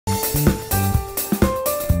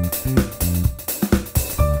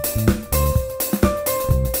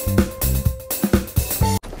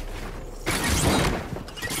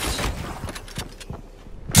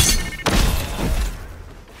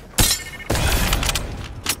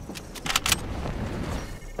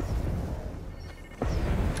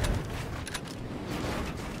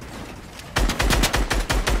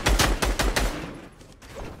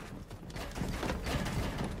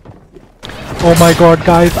Oh my god,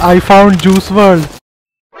 guys, I found Juice World.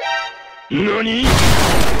 NANI?!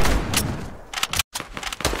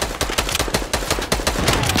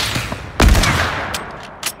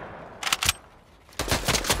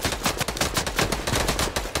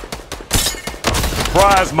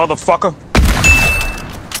 Surprise, motherfucker!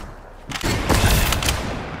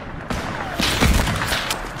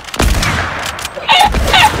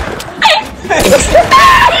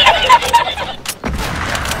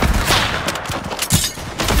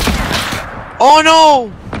 Oh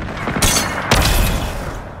no!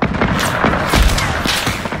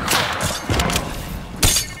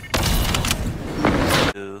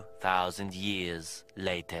 2,000 years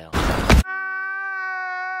later.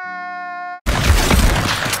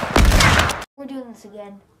 We're doing this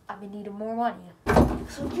again. I've been needing more money.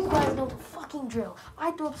 So you guys know the fucking drill.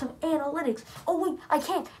 I threw up some analytics. Oh wait, I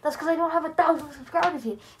can't. That's because I don't have 1,000 subscribers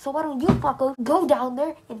yet. So why don't you fuckers go down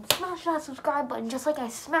there and smash that subscribe button just like I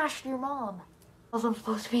smashed your mom. Also, I'm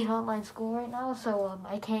supposed to be in online school right now, so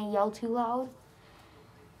I can't yell too loud.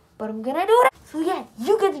 But I'm gonna do it. So yeah,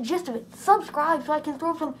 you get the gist of it. Subscribe so I can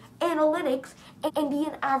throw up some analytics and be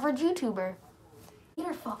an average YouTuber.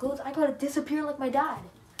 Later, fuckos, I gotta disappear like my dad.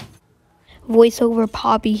 Voiceover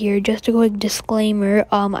Poppy here. Just a quick disclaimer.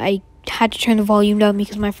 I had to turn the volume down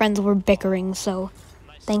because my friends were bickering, so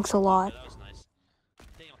thanks a lot.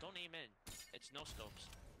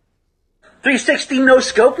 360 no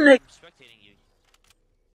scope, Nick.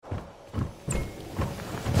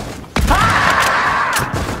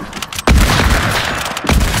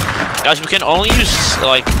 Guys, we can only use,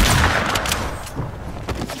 like...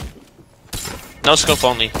 No scope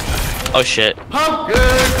only. Oh shit.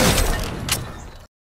 Pumpkin!